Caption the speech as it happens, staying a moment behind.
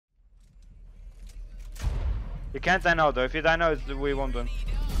You can't die now though. If you die now, we won't win.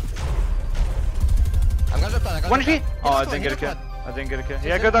 I'm gonna drop down. 1 HP! Oh, I didn't get a kill. I didn't get a kill.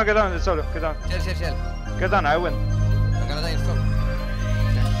 Yeah, go down. It's solo. Go down. Chill. Go down, I win. I'm gonna die in storm.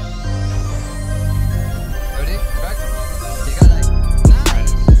 Ready? Back. You gotta die.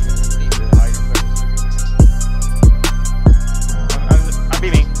 Nice! I'm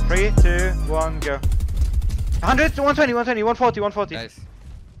beaming. 3, 2, 1, go. 100, 120, 140, 140. Nice.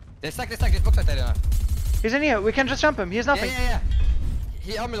 They're stuck. Just box right there. He's in here. We can just jump him. He has nothing. Yeah.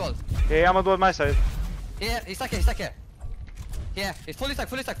 He armored wall. Yeah, I'm on board my side. Yeah, he's stuck here. Yeah, he's fully stuck.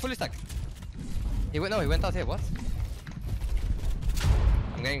 He went out here, what?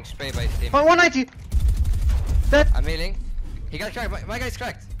 I'm getting sprayed by his team. 190! Dead! I'm healing. He got cracked, my guy's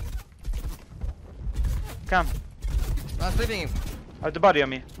cracked. Come. I'm flipping him. I have the body on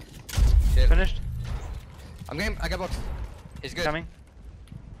me. Shit. Finished? I got box. He's good. Coming.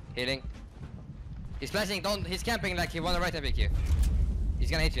 Healing. He's flashing, he's camping like he wanna right hand pick you. He's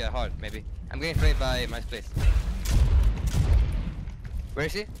gonna hit you hard, maybe. I'm getting sprayed by my place. Where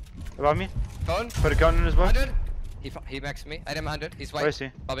is he? Above me. Cone. Put a cone in his box. 100. He maxed me. I hit him 100. He's white. Where is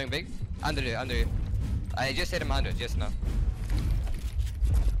he? Popping big. Under you. I just hit him 100 just now.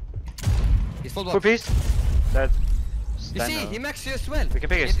 He's full box. Full piece. Dead. You see, he maxed you as well. We can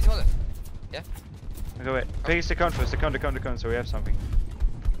pick it. Yeah? Okay, wait. Pick is the cone first. The cone, so we have something.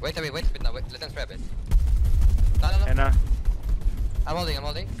 Wait a bit now. Let them spray a bit. No. And now. I'm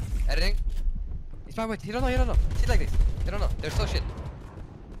holding. Editing. He's fine, wait. He don't know. Sit like this. They don't know. They're so shit.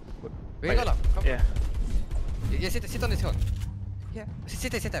 We can go now. Come. Yeah. Yeah, sit on this one. Yeah.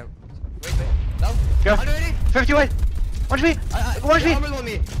 Sit there. Wait. Now. Go. 180. 50 white. 1 HP. 1 He HP. armored on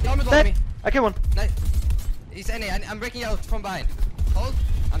me. I killed one. Nice. He's NA. I'm breaking out from behind. Hold.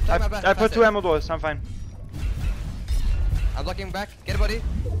 I'm trying my best. I put 2 ammo doors. I'm fine. I'm blocking back. Get a body.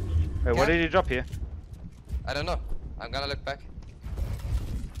 Wait, what did he drop here? I don't know. I'm gonna look back.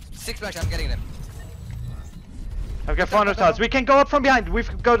 6 blacks. I'm getting them. I've got 400 stars. We can go up from behind. We've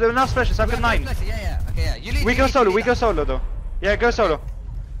got enough specials. I've got 9. Yeah. Okay, yeah. You lead. We go solo though. Yeah, go solo.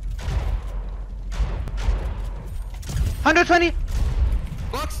 120.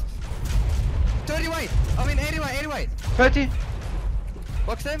 Box. 30 white. 80 white. 30.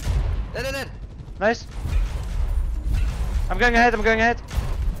 Box them. Dead. Nice. I'm going ahead. I'm getting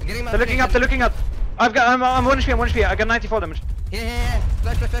my. They're looking up. I'm 1 HP. I got 94 damage. Yeah.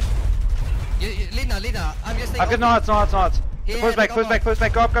 Flash. You lead now. I'm just saying. I've got no hearts. Yeah, Push back.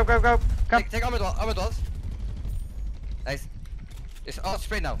 Go up. Come. Take armored walls. Nice. It's all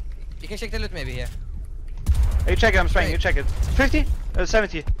sprayed now. You can check the loot maybe here. You check it, I'm spraying. You check it. 50?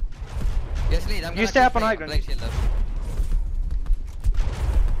 70. Yes, lead. You stay up on high ground.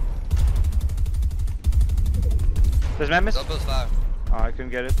 There's members? Doubles fire. Oh, I couldn't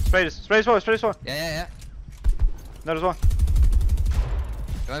get it. Spray this wall. Yeah. Not as well.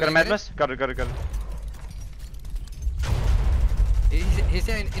 Got a madness? Got it. He's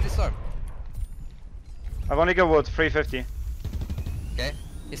here in the storm. I've only got wood, 350. Okay.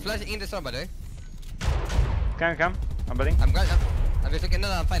 He's flashing in the storm by the way. Come. I'm betting. I'm just looking.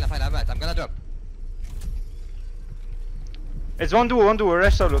 No, I'm fine. I'm gonna drop. It's one duo,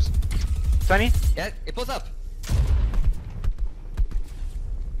 rest solos. 20? Yeah, it pulls up.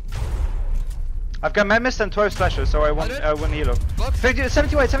 I've got madness and 12 splashes, so I won't heal up.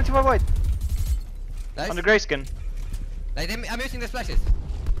 75 white. Nice. On the grey skin. Like, I'm using the splashes.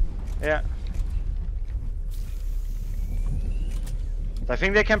 Yeah. I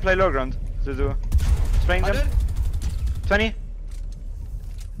think they can play low ground to do. Spraying them. 20.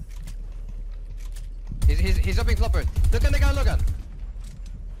 He's dropping floppers. Look at the gun, Logan.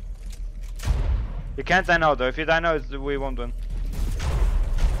 You can't die now though. If you die now, we won't win.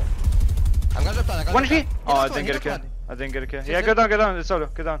 I'm gonna drop down. 1 HP. Oh, I didn't get a kill. Yeah, go down. It's solo.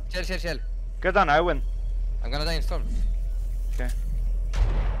 Go down. Chill. Go down. I win. I'm gonna die in storm. Okay.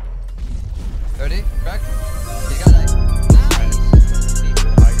 30. Crack. He's gonna die.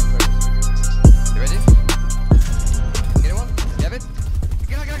 You ready? Get one. You have it?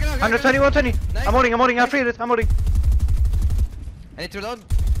 Get out. 120, 120. Nice. I'm holding. I freed it. I'm holding. I need to reload.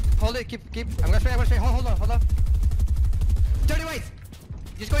 Hold it. Keep. I'm gonna spray. Hold on. 30 white.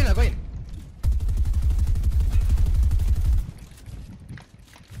 Just go in.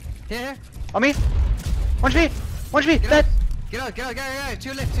 Here. On me. 1 HP. Dead. Get out.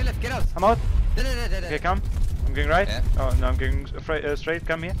 Two left. Get out. I'm out. Dead. Okay, come. I'm going right. Yeah. Oh no, I'm going straight.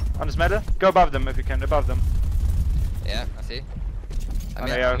 Come here. On this metal. Go above them if you can. Above them. Yeah, I see.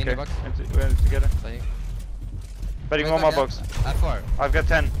 Yeah, okay. In the box. We're together. Sorry. Betting one more box. I have 4. I've got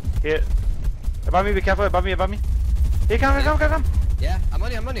 10. Here. Above me, be careful. Above me. Here, come. Yeah, I'm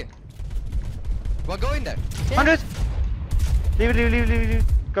on you. Well, go in there. Yeah. 100! Leave.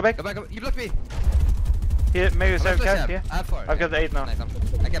 Go back. Go back. You blocked me. Here, maybe 7 cap, yeah. I have 4. I've got 8 now. Nice,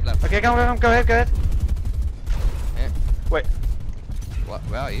 I kept left. Okay, come, go ahead. Yeah. Wait. What?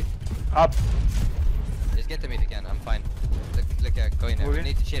 Where are you? Up. Just get to me if you can, I'm fine. Look here, go in there. Moving. We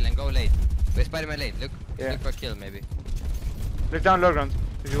need to chill and go late. Wait, Spider-Man late. Look Yeah. for a kill maybe. Look down low ground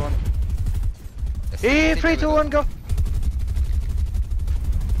if you want. Let's Hey, see 3, 2, 1, go!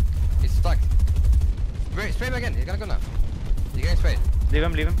 He's stuck. Spray him again, he's gonna go now. He's getting sprayed. Leave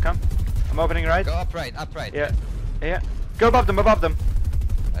him, come. I'm opening right. Go up right. Yeah. Go above them.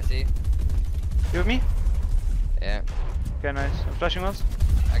 I see. You with me? Yeah. Okay, nice. I'm flashing once.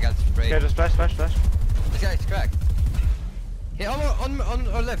 I got sprayed. Okay, just flash. This guy's cracked. Hey, on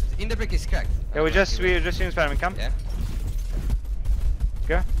our left, in the brick is cracked. Yeah, we just seen Spider-Man, come. Yeah.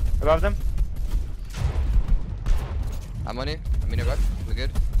 Go. Above them. I'm on you. I'm in your back. We're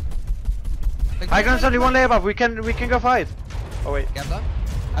good. High ground's only one layer above. We can go fight. Oh wait. Gap down.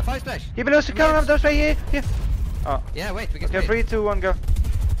 I five splash. He below to counter up those way here. Oh. Yeah, wait, we can Okay, 3, 2, 1, go.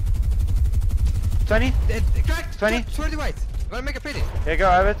 20? Cracked! 20? 20 white. Wanna make it pretty? Yeah, go,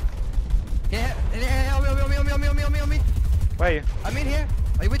 I have it. Yeah, on me. Where are you? I'm in here.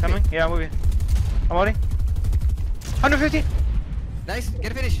 Are you with Coming? me? Yeah, I'm moving. I'm holding. 150! Nice,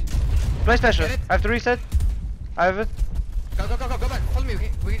 get a finish. Play special. Get it. I have to reset. I have it. Go back. Follow me.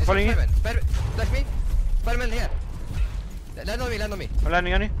 We can Following you. Spider-Man. Flash me. Spider-Man here. Land on me. I'm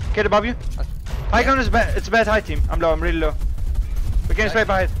landing on you. Kid above you. High ground is bad. It's a bad high team. I'm low. I'm really low. We're getting straight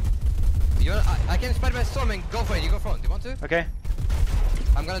behind. I can Spider-Man storm and go for it. You go front. Do you want to? Okay.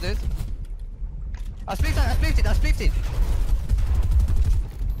 I'm gonna do it. I split it.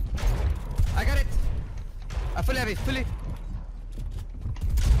 I got it. I fully have it.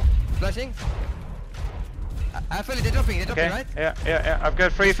 Flashing. I fully. They're dropping, Okay. right? Yeah. I've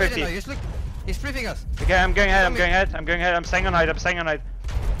got 350. Just look. He's briefing us. Okay, I'm going ahead. I'm staying on height.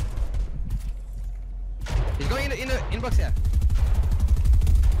 He's going in the inbox here.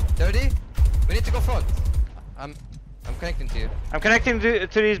 30. We need to go front. I'm connecting to you. I'm connecting to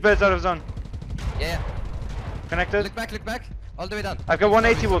these birds out of zone. Yeah. Connected. Look back. All the way down. I've got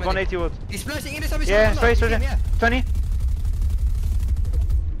 180 wood. 180 wood. He's splashing in the zombie. Yeah, spray. Yeah. 20.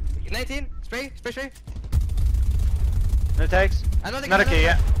 19. Spray. No tags. Another key,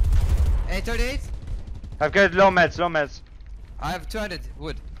 yeah. 38. I've got low meds. I have 200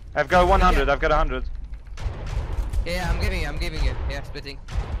 wood. I've got 100. Yeah. I've got 100. Yeah, I'm giving you. Yeah, splitting.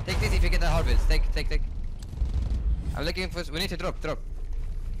 Take this if you get the harvest. Take. I'm looking for. We need to drop. We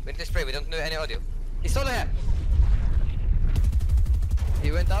need to spray. We don't know any audio. He's solo here.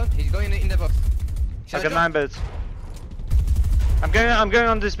 He went down. He's going in the box. I've got 9 builds. I'm going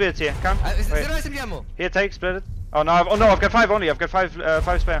on this build here. Come. Is Wait. there SMG ammo? Here, take, split it. Oh no, I've got 5 only. I've got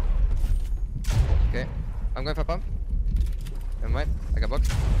 5 spare. Okay. I'm going for pump. Never mind. I got box.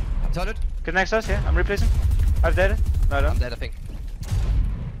 I'm solid. Good next to us, yeah. I'm replacing. I've dead it. No, I don't. I'm dead, I think.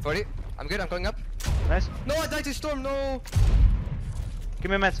 40. I'm good. I'm going up. Nice. No, I died to storm. No. Give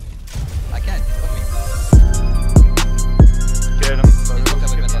me a med. I can't. Get him.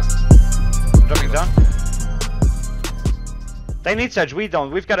 Dropping down. They need Sedge, we don't.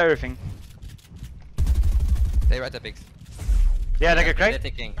 We've got everything. They right at pigs. Yeah, they get They're cracked.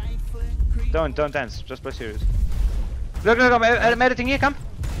 taking. Don't dance. Just play serious. Look, I'm editing here. Come.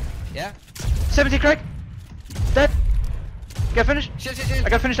 Yeah. 70 crack. Dead. Get finished. Chill. I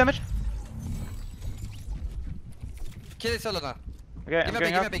got finish damage. Kill it solo now. Okay, I'm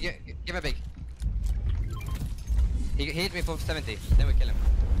going up. Give me a big. He hit me for 70. Then we kill him.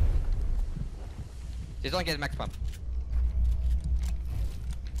 Just don't get max pump.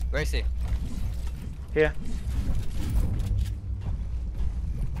 Where is he? Here.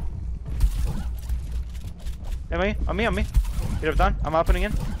 On me. Hit up down. I'm opening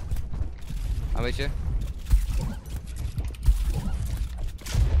in. I'm with you.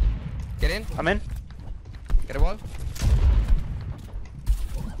 Get in. I'm in. Get a wall.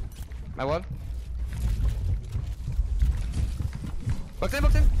 My wall. Box him.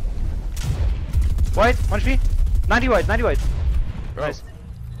 White, 1 HP. 90 white. Bro. Nice.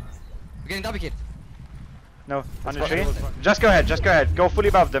 We're getting double kit. No, 100 fine. HP. Just go ahead. Go fully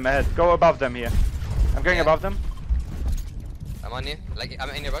above them ahead. Go above them here. I'm going above them. I'm on you. Like I'm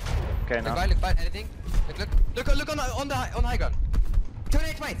in your box. Okay, Look now. by, anything. Look on the high ground.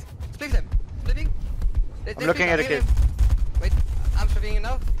 28 white. Split them. Splitting. I'm looking at a kid. Wait, I'm splitting it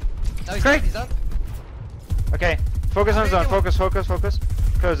now. Now he's done. Okay, focus on zone. Focus.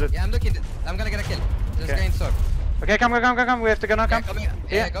 Close it. Yeah, I'm looking. I'm gonna get a kill. Just Okay. going sword. Okay, come. We have to go now. Come.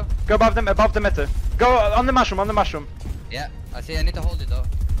 Yeah, go. Go above the meta. Go on the mushroom. Yeah, I see. I need to hold it though.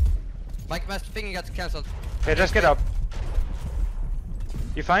 My thinking got cancelled. Okay, just get up.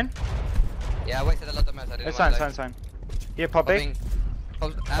 You fine? Yeah, I wasted a lot of mats. I didn't It's want fine, to fine. Here, pop big. You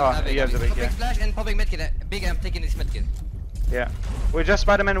have the big, popping yeah. splash and popping medkit. Big, I'm taking this medkit. Yeah. We just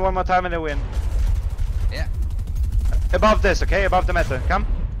Spider-Man one more time and they win. Yeah. Above this, okay? Above the meta. Come.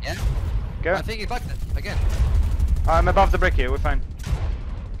 Yeah. Go. I'm thinking fuck that again. I'm above the brick here, we're fine.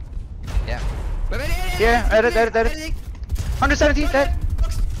 Yeah. Yeah, edit. 170, dead.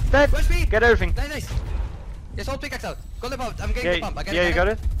 Dead. Rush me. Get everything. Nice. Just hold pickaxe out. Go the pump. I'm getting the pump. I got Yeah, you got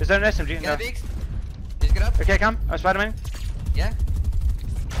it? Is there an SMG? Get No. a bigs. Just get up. Okay, come. I'm Spider-Man. Yeah.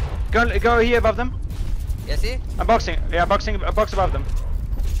 Go here above them. Yeah, see? I'm boxing. Yeah, boxing. A box above them.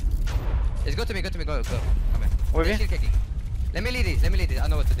 Just go to me. Go. Come here. With They're me? shield kicking. Let me lead this. I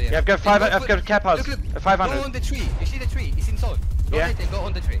know what to do. Yeah, I've got five. I've got cap house. Look. 500. Go on the tree. You see the tree? It's in zone. Go Yeah. right and go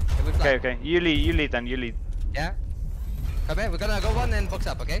on the tree. And we fly. Okay. You lead then. You lead. Yeah. Come here. We're gonna go one and box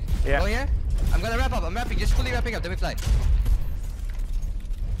up. Okay? Yeah. Go here. I'm gonna wrap up. I'm wrapping. Just fully wrapping up. Then we fly.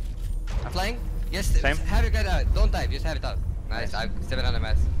 I'm flying. Yes. Same. Have it get out. Don't dive. Just have it out. Nice. I've 700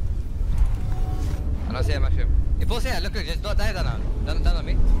 mats. I don't see a mushroom. He pulls here. Look. Just don't dive down now. Down on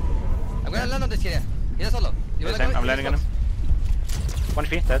me. I'm gonna land on this kid here. He's a solo. You Yeah, wanna same. go? I'm landing on him. 1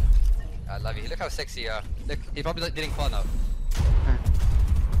 feet, dead. I love you. Look how sexy you are. Look, he probably didn't fall now.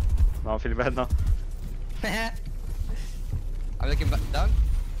 No, I'm feeling bad now. I'm looking down.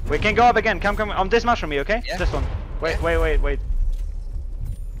 We can go up again. Come. On this mushroom here, okay? Yeah. This one. Wait, Yeah. wait.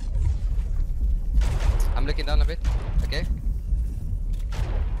 I'm looking down a bit. Okay.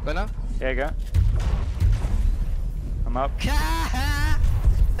 Go now. Here you go. I'm up.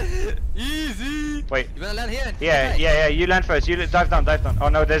 Easy. Wait. You wanna land here? Yeah. You land first. You dive down. Oh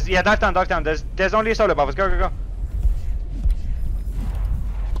no, dive down. There's only a solo above us. Go.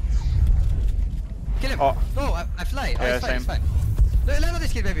 Kill him. Oh. No, I fly. Oh, Yeah, it's fine. same. It's fine. Look, land on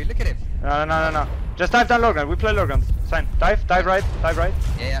this kid, baby. Look at him. No. Just dive down low ground. We play low ground. Fine. Dive right.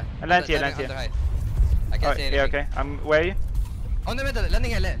 Yeah. And land here. Under height. I can't see anything. Yeah, okay. Where are you? On the middle,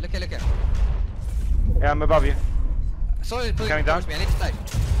 landing here. Look here. Yeah, I'm above you. Sorry, pulling Coming down. towards me. I need to fly.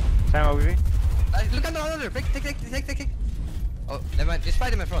 Same over you. Look under. Break. Take. Oh, never mind. Just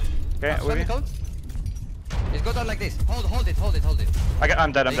fight him in front. Okay, Swim the cone. Just go down like this. Hold it.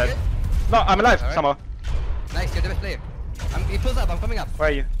 I'm dead. Are you good? No, I'm alive Alright. somehow. Nice, you're the best player. He pulls up, I'm coming up. Where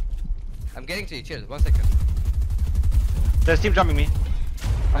are you? I'm getting to you, chill, 1 second. There's team jumping me.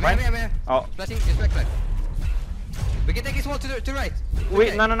 I'm fine. I'm here. Oh. Flashing, just back. We can take this wall to right.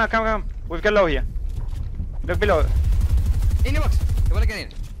 Wait, no, come. We've got low here. Look below. In your box. You wanna get in?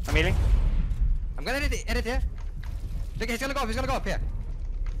 I'm healing. I'm gonna edit here. Look, he's gonna go up here.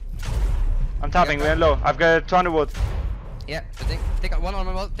 I'm tapping, Yeah, we're low. I've got 200 wood. Yeah, good thing. Take one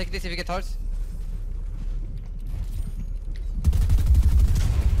armor wall, take this if you get hearts.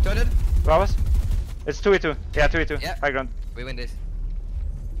 200. Above us? It's 2v2. Yeah, 2v2. Yeah. High ground. We win this.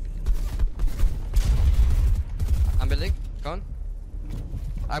 I'm building. Go on.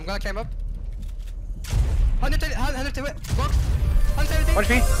 I'm gonna climb up. 100 box. 170. 1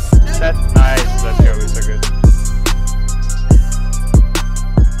 feet. Dead. Nice. Let's go. We're so good.